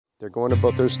They're going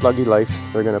about their sluggy life.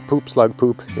 They're going to poop slug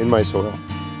poop in my soil.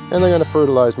 And they're going to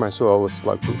fertilize my soil with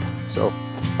slug poop. So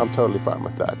I'm totally fine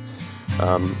with that.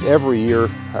 Every year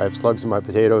I have slugs in my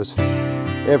potatoes.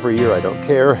 Every year I don't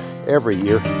care. Every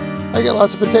year I get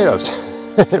lots of potatoes.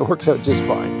 It works out just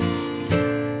fine.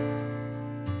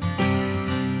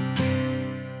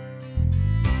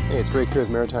 Hey, it's Greg here with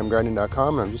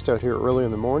MaritimeGardening.com, and I'm just out here early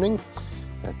in the morning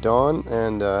at dawn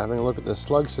and having a look at the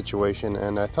slug situation,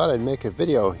 and I thought I'd make a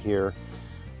video here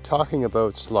talking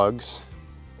about slugs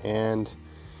and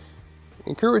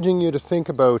encouraging you to think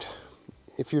about,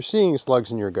 if you're seeing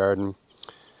slugs in your garden,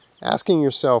 asking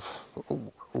yourself,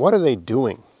 what are they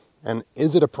doing and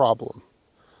is it a problem?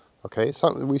 Okay,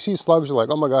 we see slugs, are like,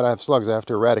 oh my god, I have slugs, I have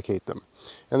to eradicate them.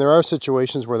 And there are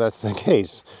situations where that's the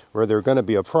case, where they're going to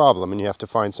be a problem and you have to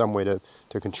find some way to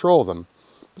control them.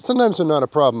 But sometimes they're not a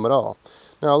problem at all.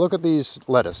 Now look at these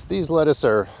lettuce. These lettuce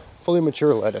are fully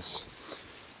mature lettuce,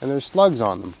 and there's slugs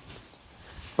on them.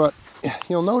 But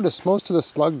you'll notice most of the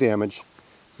slug damage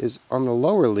is on the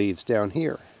lower leaves down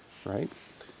here, right?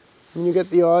 And you get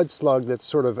the odd slug that's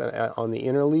sort of on the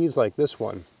inner leaves, like this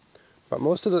one. But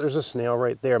most of there's a snail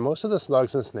right there. Most of the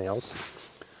slugs and snails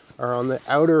are on the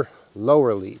outer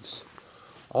lower leaves.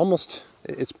 Almost,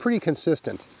 it's pretty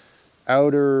consistent.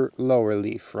 Outer lower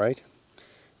leaf, right?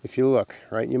 If you look,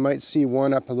 right, you might see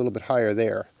one up a little bit higher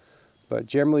there. But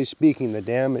generally speaking,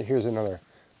 here's another.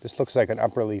 This looks like an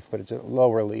upper leaf, but it's a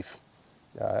lower leaf.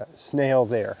 Snail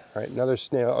there, right? Another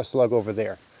snail, a slug over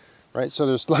there, right? So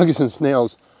there's slugs and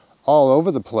snails all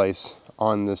over the place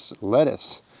on this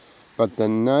lettuce. But the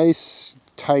nice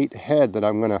tight head that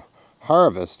I'm going to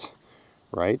harvest,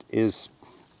 right, is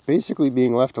basically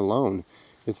being left alone.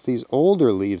 It's these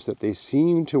older leaves that they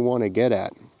seem to want to get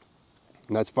at.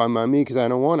 And that's fine by me because I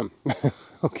don't want them.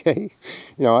 Okay?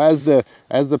 You know, as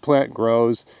the plant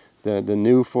grows, the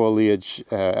new foliage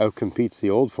outcompetes the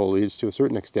old foliage to a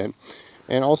certain extent.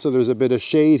 And also there's a bit of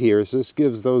shade here, so this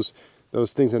gives those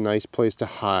things a nice place to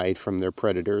hide from their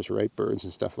predators, right? Birds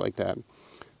and stuff like that.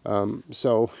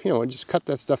 So, you know, I just cut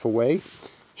that stuff away.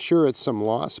 Sure, it's some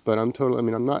loss, but I'm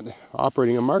not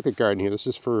operating a market garden here. This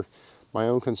is for my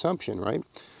own consumption, right?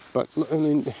 But, I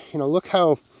mean, you know, look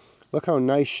how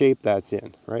nice shape that's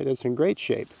in, right? It's in great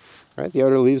shape, right? The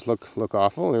outer leaves look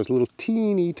awful. There's a little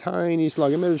teeny tiny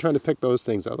slug. I'm trying to pick those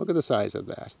things out. Look at the size of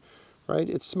that, right?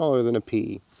 It's smaller than a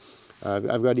pea.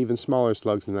 I've got even smaller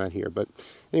slugs than that here. But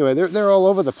anyway, they're all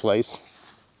over the place.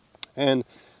 And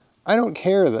I don't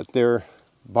care that they're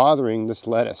bothering this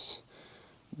lettuce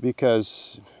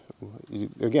because,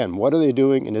 again, what are they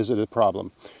doing and is it a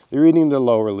problem? They're eating the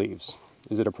lower leaves.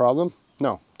 Is it a problem?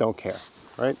 No, don't care,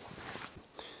 right?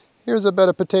 Here's a bed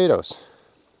of potatoes.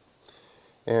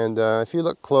 And if you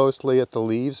look closely at the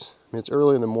leaves, it's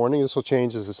early in the morning, this will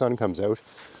change as the sun comes out,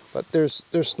 but there's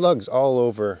slugs all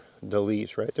over the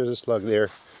leaves, right? There's a slug there.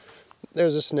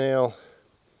 There's a snail.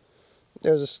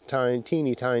 There's a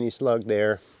teeny tiny slug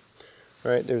there.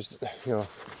 Right, there's, you know,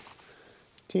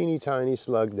 teeny tiny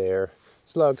slug there.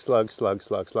 Slug, slug, slug,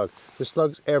 slug, slug. There's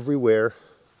slugs everywhere.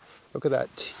 Look at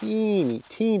that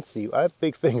teensy. I have a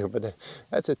big finger, but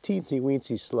that's a teensy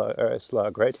weensy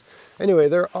slug, right? Anyway,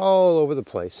 they're all over the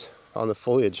place on the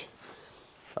foliage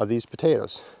of these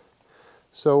potatoes.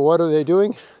 So what are they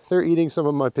doing? They're eating some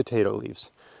of my potato leaves.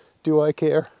 Do I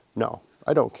care? No,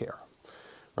 I don't care,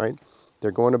 right?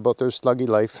 They're going about their sluggy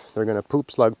life. They're going to poop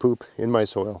slug poop in my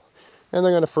soil. And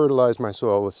they're going to fertilize my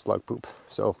soil with slug poop.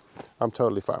 So I'm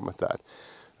totally fine with that.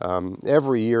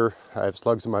 Every year I have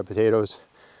slugs in my potatoes.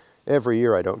 Every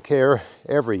year I don't care.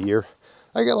 Every year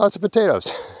I get lots of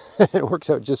potatoes. It works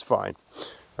out just fine,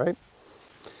 right?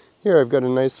 Here I've got a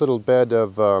nice little bed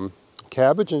of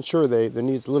cabbage, and sure, there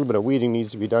needs a little bit of weeding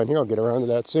needs to be done here. I'll get around to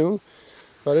that soon.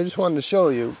 But I just wanted to show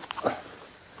you, look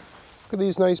at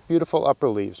these nice beautiful upper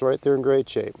leaves, right? They're in great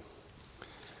shape.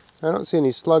 I don't see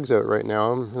any slugs out right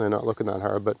now. I'm really not looking that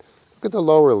hard, but look at the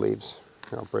lower leaves.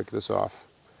 Here, I'll break this off.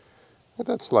 Look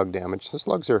at that slug damage. The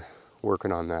slugs are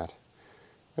working on that.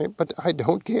 Right? But I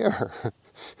don't care.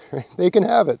 They can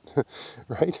have it.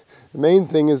 Right? The main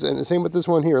thing is, and the same with this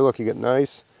one here. Look, you get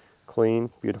nice,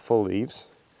 clean, beautiful leaves.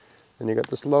 And you got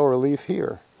this lower leaf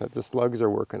here that the slugs are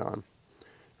working on.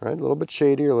 Right? A little bit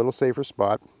shadier, a little safer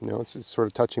spot. You know, it's sort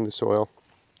of touching the soil.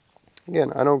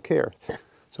 Again, I don't care.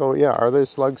 So yeah, are there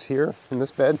slugs here in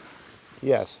this bed?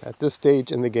 Yes, at this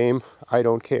stage in the game, I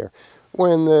don't care.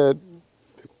 When the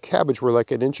cabbage were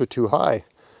like an inch or two high,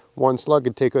 one slug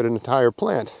could take out an entire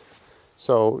plant.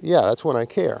 So yeah, that's when I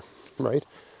care, right?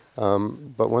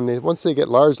 But once they get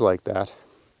large like that,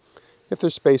 if they're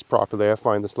spaced properly, I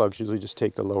find the slugs usually just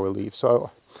take the lower leaves.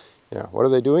 So yeah, what are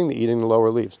they doing? They're eating the lower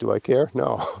leaves. Do I care?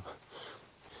 No.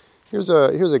 Here's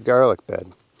a garlic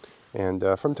bed, and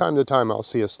from time to time I'll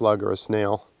see a slug or a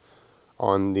snail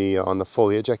on the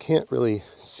foliage. I can't really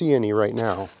see any right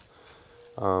now,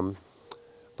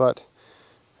 but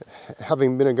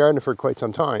having been a gardener for quite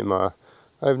some time,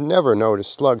 I've never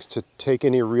noticed slugs to take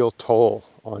any real toll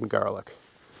on garlic.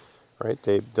 Right?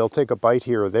 They'll take a bite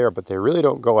here or there, but they really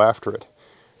don't go after it,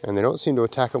 and they don't seem to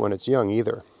attack it when it's young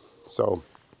either. So,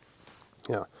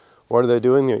 yeah, what are they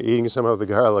doing? They're eating some of the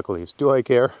garlic leaves. Do I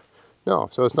care? No.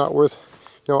 So it's not worth.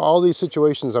 All these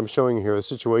situations I'm showing you here are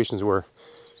situations where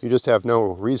you just have no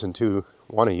reason to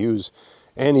want to use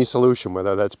any solution,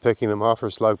 whether that's picking them off or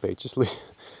slug bait. Just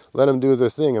let them do their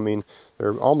thing. I mean,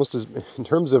 they're almost as, in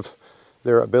terms of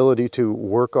their ability to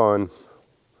work on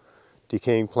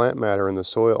decaying plant matter in the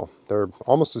soil, they're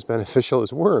almost as beneficial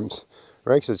as worms,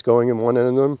 right? Because it's going in one end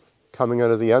of them, coming out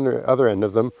of the other end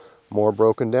of them, more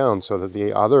broken down, so that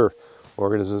the other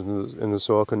organisms in the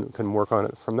soil can work on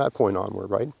it from that point onward,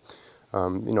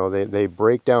 right? They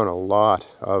break down a lot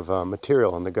of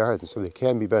material in the garden, so they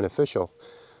can be beneficial.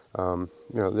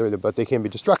 But they can be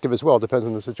destructive as well, depends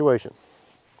on the situation.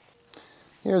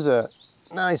 Here's a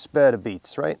nice bed of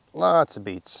beets, right? Lots of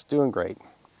beets, doing great.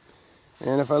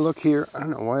 And if I look here, I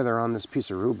don't know why they're on this piece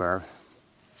of rhubarb.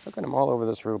 Look at them all over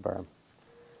this rhubarb.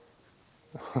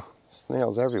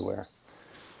 Snails everywhere.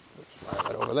 Slide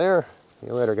that over there. See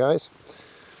you later, guys.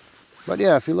 But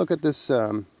yeah, if you look at this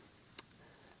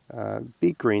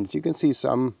beet greens, you can see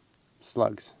some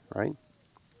slugs, right?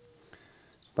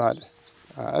 But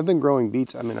I've been growing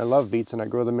beets. I mean, I love beets and I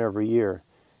grow them every year.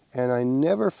 And I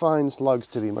never find slugs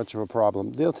to be much of a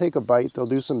problem. They'll take a bite, they'll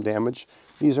do some damage.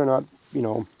 These are not,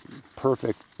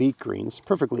 perfect beet greens,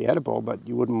 perfectly edible, but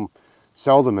you wouldn't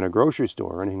sell them in a grocery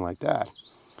store or anything like that.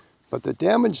 But the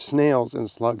damage snails and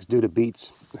slugs do to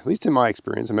beets, at least in my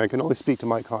experience, I mean, I can only speak to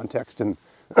my context and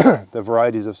the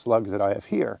varieties of slugs that I have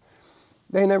here,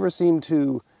 they never seem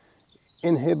to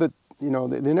inhibit,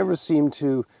 they never seem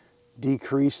to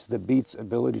decrease the beet's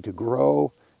ability to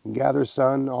grow, gather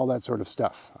sun, all that sort of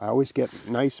stuff. I always get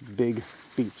nice big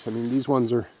beets. I mean, these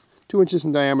ones are 2 inches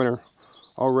in diameter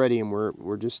already, and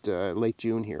we're just late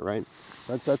June here, right?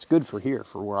 That's good for here,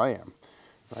 for where I am,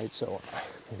 right? So,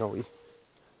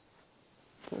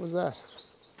 what was that?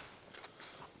 Is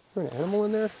there an animal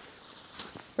in there?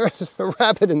 There's a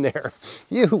rabbit in there.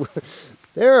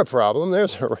 They're a problem.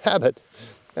 There's a rabbit.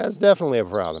 That's definitely a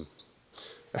problem.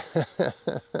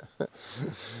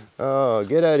 Oh,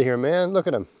 get out of here, man. Look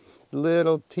at him.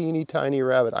 Little teeny tiny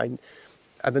rabbit.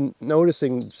 I've been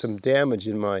noticing some damage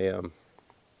in my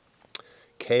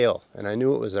kale, and I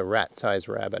knew it was a rat-sized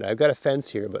rabbit. I've got a fence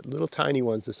here, but little tiny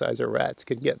ones the size of rats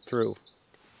could get through.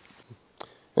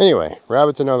 Anyway,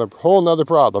 rabbit's whole nother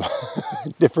problem.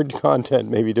 Different content,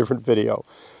 maybe different video.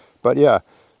 But yeah,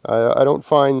 I don't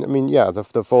find,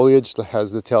 the foliage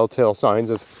has the telltale signs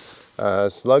of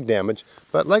slug damage,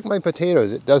 but like my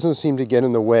potatoes, it doesn't seem to get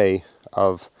in the way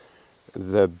of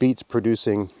the beets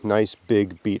producing nice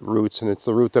big beet roots, and it's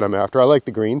the root that I'm after. I like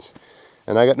the greens,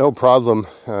 and I got no problem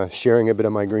sharing a bit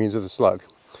of my greens with a slug.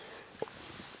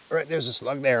 Right, there's a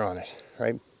slug there on it,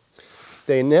 right?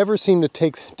 They never seem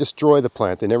to destroy the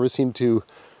plant. They never seem to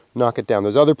knock it down.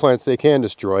 There's other plants they can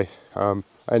destroy. I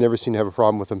never seem to have a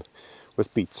problem with them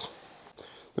with beets.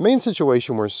 The main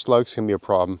situation where slugs can be a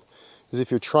problem is if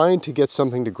you're trying to get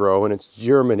something to grow and it's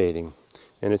germinating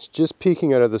and it's just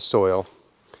peeking out of the soil,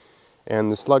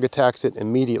 and the slug attacks it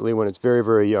immediately when it's very,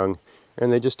 very young,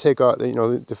 and they just take out,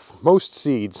 most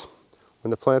seeds, when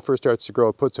the plant first starts to grow,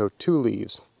 it puts out 2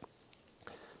 leaves.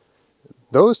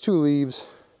 Those 2 leaves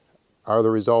are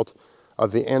the result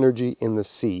of the energy in the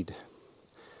seed.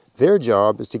 Their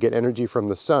job is to get energy from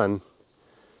the sun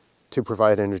to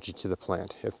provide energy to the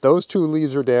plant. If those 2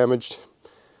 leaves are damaged,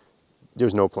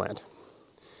 there's no plant.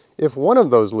 If one of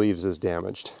those leaves is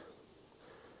damaged,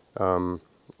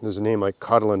 there's a name like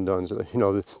cotyledons,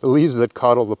 the leaves that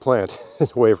coddle the plant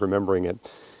is a way of remembering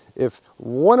it. If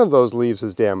one of those leaves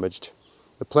is damaged,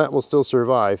 the plant will still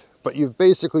survive, but you've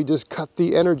basically just cut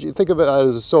the energy. Think of it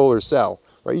as a solar cell,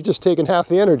 right? You've just taken half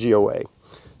the energy away.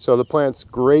 So the plant's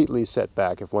greatly set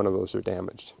back if one of those are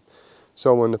damaged.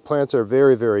 So when the plants are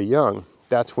very, very young,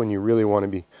 that's when you really want to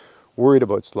be worried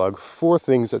about slug. 4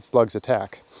 things that slugs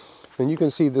attack. And you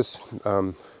can see this,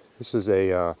 this is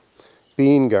a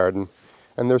bean garden,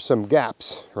 and there's some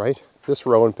gaps, right? This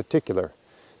row in particular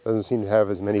doesn't seem to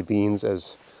have as many beans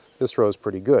as this row is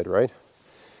pretty good, right?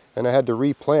 And I had to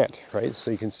replant, right? So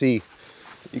you can see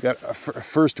you got a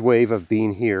first wave of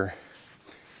bean here,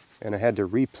 and I had to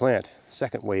replant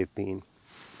second wave bean,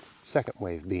 second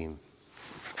wave bean,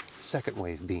 second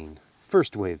wave bean,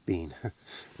 first wave bean,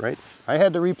 right? I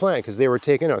had to replant because they were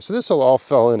taken out. So this will all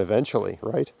fell in eventually,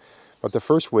 right? But the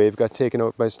first wave got taken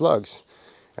out by slugs.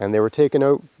 And they were taken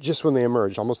out just when they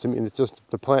emerged. Almost, I mean, it's just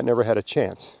the plant never had a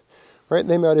chance, right?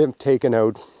 They might have taken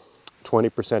out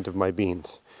 20% of my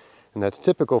beans. And that's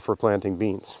typical for planting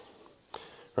beans,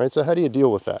 right? So how do you deal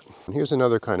with that? And here's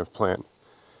another kind of plant,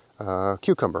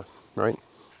 cucumber, right?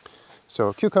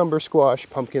 So cucumber, squash,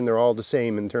 pumpkin, they're all the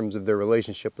same in terms of their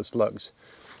relationship with slugs.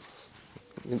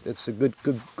 It's a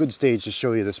good stage to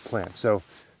show you this plant. So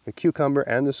the cucumber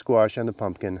and the squash and the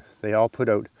pumpkin, they all put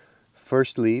out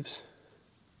first leaves,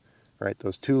 right?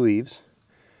 Those two leaves,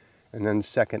 and then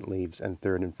second leaves, and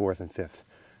third and fourth and fifth.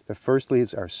 The first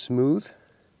leaves are smooth.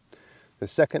 The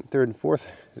second, third, and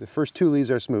fourth, the first two leaves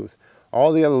are smooth.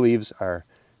 All the other leaves are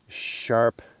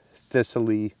sharp,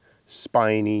 thistly,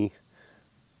 spiny,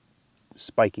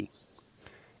 spiky.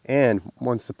 And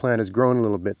once the plant has grown a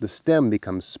little bit, the stem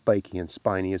becomes spiky and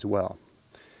spiny as well.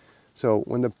 So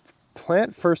when the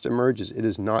plant first emerges, it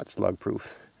is not slug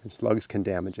proof, and slugs can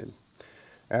damage it.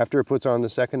 After it puts on the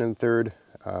second and third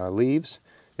leaves,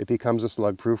 it becomes a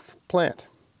slug proof plant.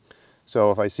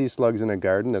 So if I see slugs in a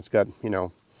garden that's got, you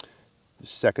know,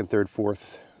 second, third,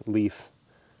 fourth leaf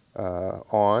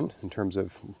on, in terms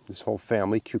of this whole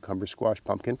family, cucumber, squash,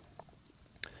 pumpkin,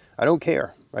 I don't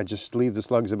care. I just leave the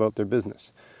slugs about their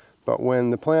business. But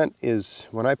when the plant is,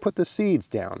 when I put the seeds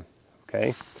down,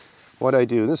 okay, what I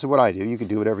do, and this is what I do, you can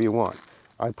do whatever you want.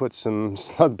 I put some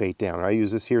slug bait down. I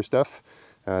use this here stuff.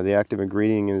 The active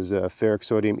ingredient is ferric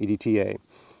sodium EDTA,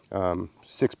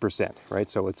 6%, right?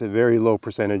 So it's a very low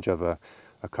percentage of a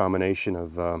combination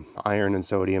of iron and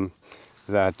sodium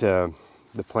that the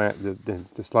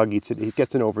the slug eats it. It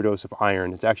gets an overdose of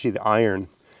iron. It's actually the iron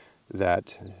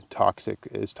that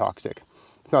is toxic.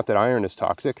 It's not that iron is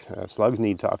toxic. Slugs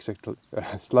need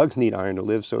iron to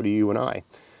live. So do you and I.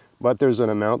 But there's an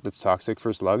amount that's toxic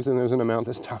for slugs, and there's an amount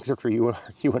that's toxic for you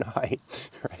and I,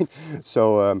 right?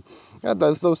 So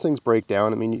those things break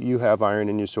down. I mean, you have iron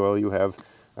in your soil. You have,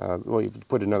 well, you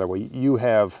put it another way. You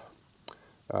have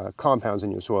compounds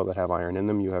in your soil that have iron in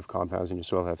them. You have compounds in your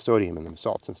soil that have sodium in them,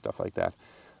 salts and stuff like that.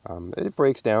 It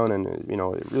breaks down, and you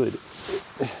know,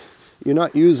 you're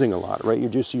not using a lot, right? You're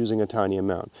just using a tiny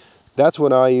amount. That's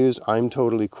what I use. I'm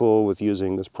totally cool with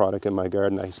using this product in my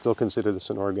garden. I still consider this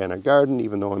an organic garden,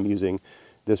 even though I'm using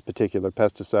this particular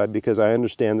pesticide, because I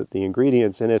understand that the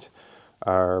ingredients in it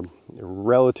are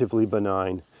relatively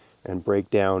benign and break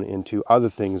down into other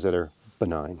things that are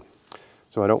benign.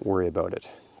 So I don't worry about it.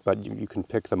 But you can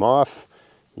pick them off.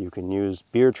 You can use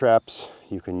beer traps.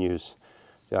 You can use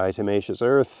diatomaceous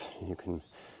earth. You can,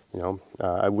 you know,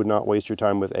 I would not waste your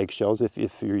time with eggshells.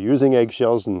 If you're using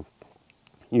eggshells and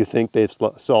you think they've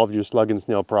solved your slug and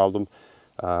snail problem,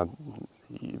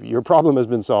 your problem has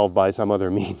been solved by some other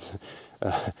means.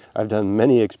 I've done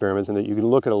many experiments, and you can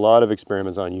look at a lot of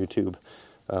experiments on YouTube.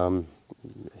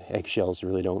 Eggshells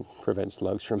really don't prevent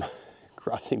slugs from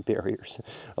crossing barriers.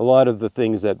 A lot of the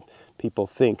things that people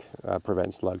think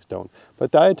prevent slugs don't.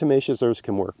 But diatomaceous earth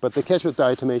can work. But the catch with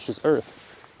diatomaceous earth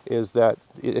is that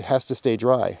it has to stay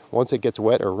dry. Once it gets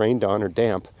wet or rained on or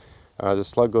damp, the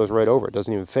slug goes right over it,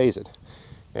 doesn't even phase it.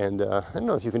 And I don't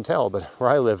know if you can tell, but where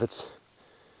I live, it's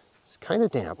kind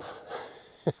of damp,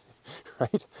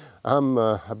 right? I'm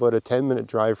about a 10-minute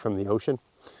drive from the ocean,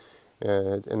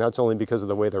 and that's only because of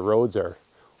the way the roads are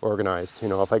organized. You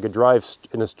know, if I could drive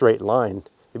in a straight line,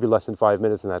 it'd be less than 5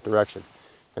 minutes in that direction.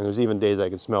 And there's even days I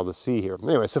can smell the sea here.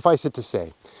 Anyway, suffice it to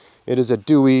say, it is a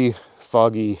dewy,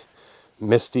 foggy,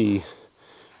 misty,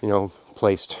 you know,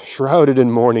 place shrouded in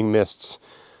morning mists.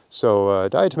 So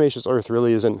diatomaceous earth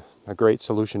really isn't a great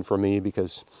solution for me,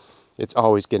 because it's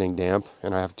always getting damp,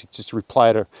 and I have to just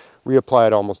reapply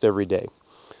it almost every day.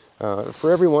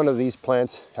 For every one of these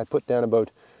plants, I put down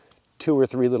about 2 or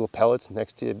 3 little pellets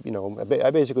next to, you know, I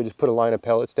basically just put a line of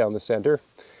pellets down the center,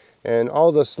 and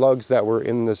all the slugs that were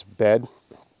in this bed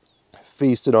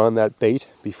feasted on that bait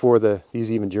before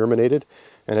these even germinated,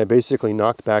 and I basically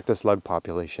knocked back the slug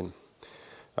population.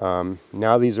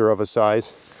 Now these are of a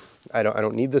size, I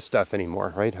don't need this stuff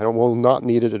anymore, right? will not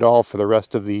need it at all for the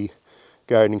rest of the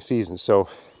gardening season. So,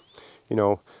 you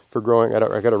know, for growing, I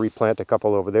got to replant a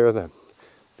couple over there.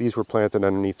 These were planted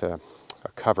underneath a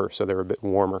cover, so they're a bit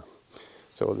warmer.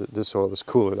 So this soil is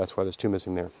cooler, that's why there's 2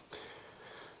 missing there.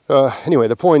 Anyway,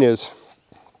 the point is,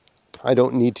 I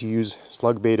don't need to use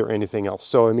slug bait or anything else.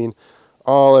 So, I mean,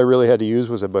 all I really had to use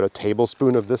was about a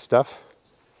tablespoon of this stuff,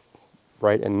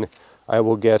 right? And I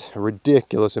will get a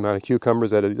ridiculous amount of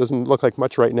cucumbers. That it doesn't look like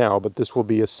much right now, but this will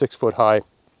be a 6-foot-high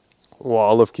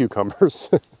wall of cucumbers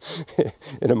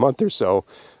in a month or so.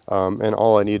 And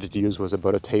all I needed to use was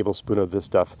about a tablespoon of this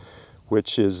stuff.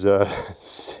 which is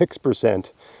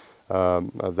 6%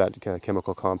 of that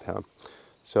chemical compound.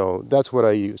 So that's what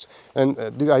I use. And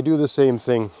I do the same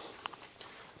thing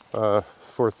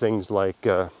for things like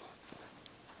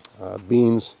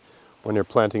beans when you're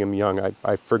planting them young.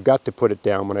 I forgot to put it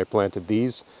down when I planted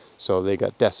these, so they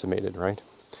got decimated, right?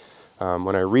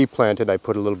 When I replanted, I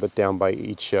put a little bit down by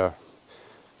each, you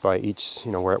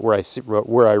know, where I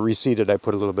reseeded, I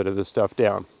put a little bit of this stuff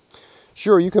down.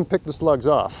 Sure, you can pick the slugs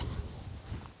off,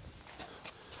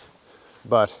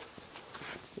 but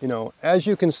you know, as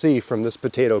you can see from this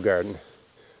potato garden,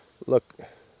 look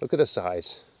at the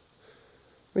size.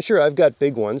 I mean, sure, I've got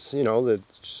big ones, you know,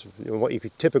 that's what you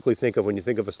could typically think of when you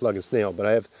think of a slug and snail, but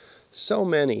I have so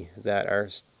many that are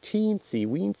teensy,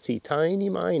 weensy, tiny,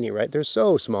 miny, right? They're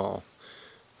so small.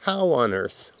 How on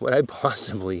earth would I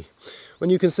possibly, when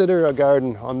you consider a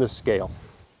garden on this scale,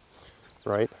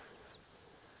 right?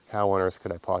 How on earth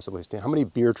could I possibly stand? How many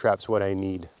beer traps would I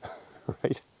need,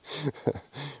 right?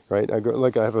 Right? I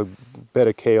have a bed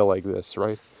of kale like this,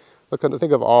 right?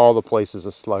 Think of all the places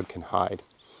a slug can hide.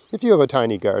 If you have a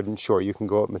tiny garden, sure, you can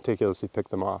go out and meticulously pick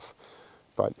them off.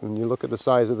 But when you look at the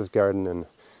size of this garden, and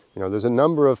you know, there's a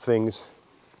number of things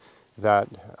that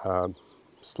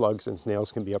slugs and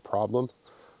snails can be a problem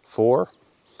for,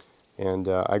 and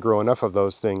I grow enough of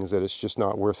those things that it's just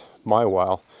not worth my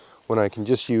while when I can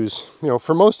just use, you know,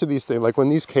 for most of these things, like when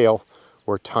these kale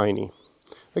were tiny.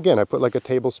 Again, I put like a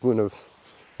tablespoon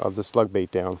of the slug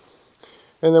bait down.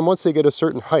 And then once they get a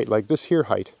certain height, like this here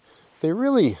height, they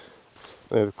really,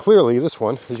 clearly this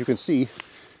one, as you can see,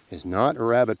 is not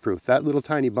rabbit proof. That little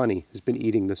tiny bunny has been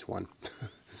eating this one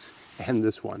and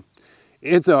this one.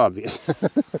 It's obvious,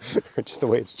 just the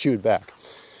way it's chewed back.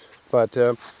 But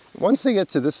once they get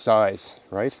to this size,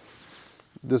 right,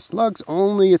 the slugs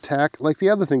only attack, like the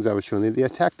other things I was showing you, they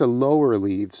attack the lower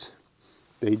leaves.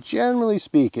 They, generally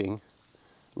speaking,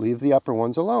 leave the upper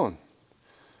ones alone,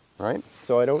 right?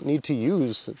 So I don't need to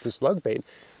use the slug bait.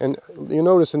 And you'll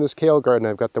notice in this kale garden,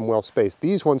 I've got them well spaced.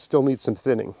 These ones still need some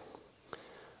thinning,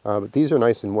 but these are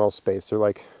nice and well spaced. They're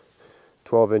like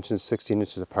 12 inches, 16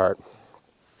 inches apart,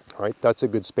 all right? That's a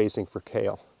good spacing for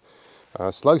kale.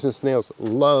 Slugs and snails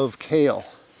love kale,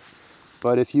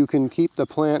 but if you can keep the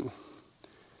plant,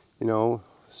 you know,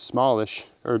 smallish,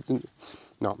 or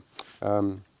no,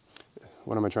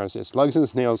 what am I trying to say? Slugs and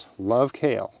snails love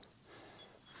kale,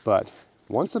 but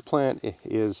once the plant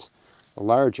is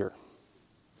larger,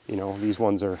 you know, these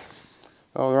ones are,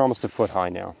 oh, they're almost a foot high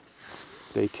now.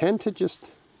 They tend to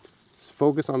just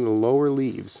focus on the lower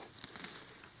leaves,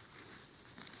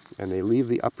 and they leave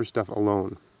the upper stuff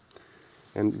alone.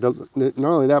 And not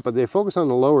only that, but they focus on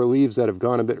the lower leaves that have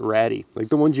gone a bit ratty, like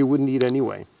the ones you wouldn't eat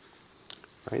anyway.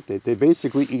 Right? They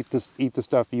basically eat the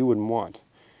stuff you wouldn't want.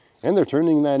 And they're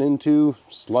turning that into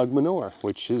slug manure,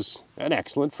 which is an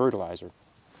excellent fertilizer.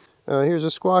 Here's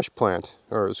a squash plant,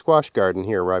 or a squash garden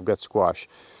here where I've got squash.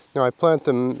 Now I plant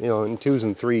them, you know, in 2s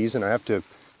and 3s, and I have to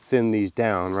thin these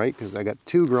down, right? Because I got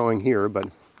 2 growing here, but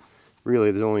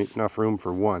really there's only enough room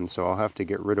for 1, so I'll have to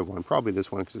get rid of one. Probably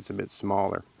this one because it's a bit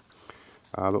smaller.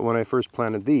 But when I first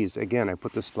planted these, again, I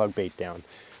put the slug bait down.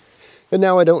 And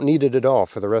now I don't need it at all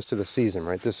for the rest of the season,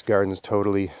 right? This garden's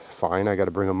totally fine. I got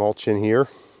to bring a mulch in here.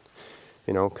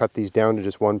 You know, cut these down to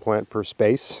just 1 plant per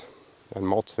space and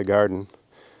mulch the garden.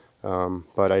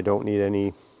 But I don't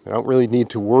really need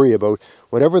to worry about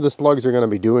whatever the slugs are going to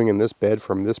be doing in this bed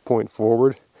from this point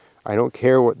forward. I don't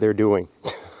care what they're doing.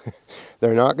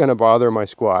 They're not going to bother my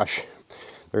squash.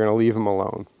 They're going to leave them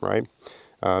alone, right?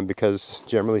 Because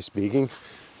generally speaking,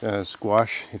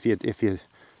 squash, if you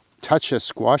touch a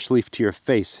squash leaf to your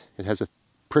face, it has a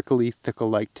prickly,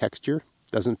 thickle-like texture.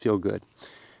 Doesn't feel good.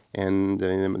 And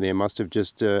they must have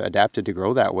just adapted to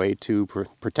grow that way to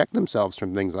protect themselves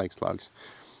from things like slugs.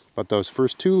 But those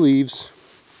first 2 leaves,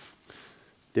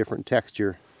 different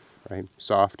texture, right?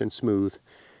 Soft and smooth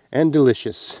and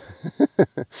delicious,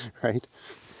 right?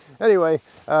 Anyway,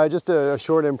 just a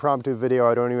short impromptu video.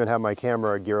 I don't even have my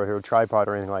camera gear or tripod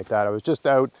or anything like that. I was just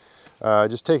out,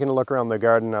 just taking a look around the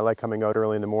garden. I like coming out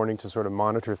early in the morning to sort of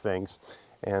monitor things.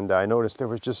 And I noticed there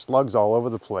was just slugs all over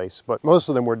the place, but most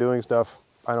of them were doing stuff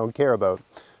I don't care about.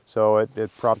 So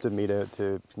it prompted me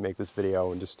to make this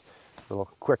video, and just a little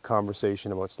quick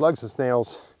conversation about slugs and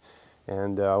snails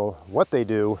and what they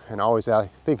do, and always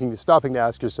stopping to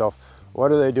ask yourself,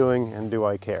 what are they doing and do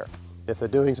I care? If they're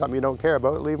doing something you don't care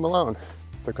about, leave them alone.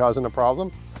 If they're causing a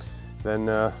problem, then,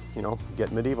 you know,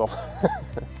 get medieval.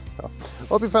 So,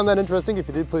 hope you found that interesting. If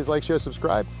you did, please like, share,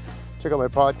 subscribe. Check out my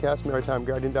podcast,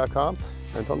 maritimegardening.com.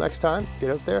 Until next time, get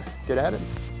out there, get at it,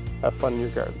 have fun in your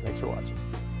garden. Thanks for watching.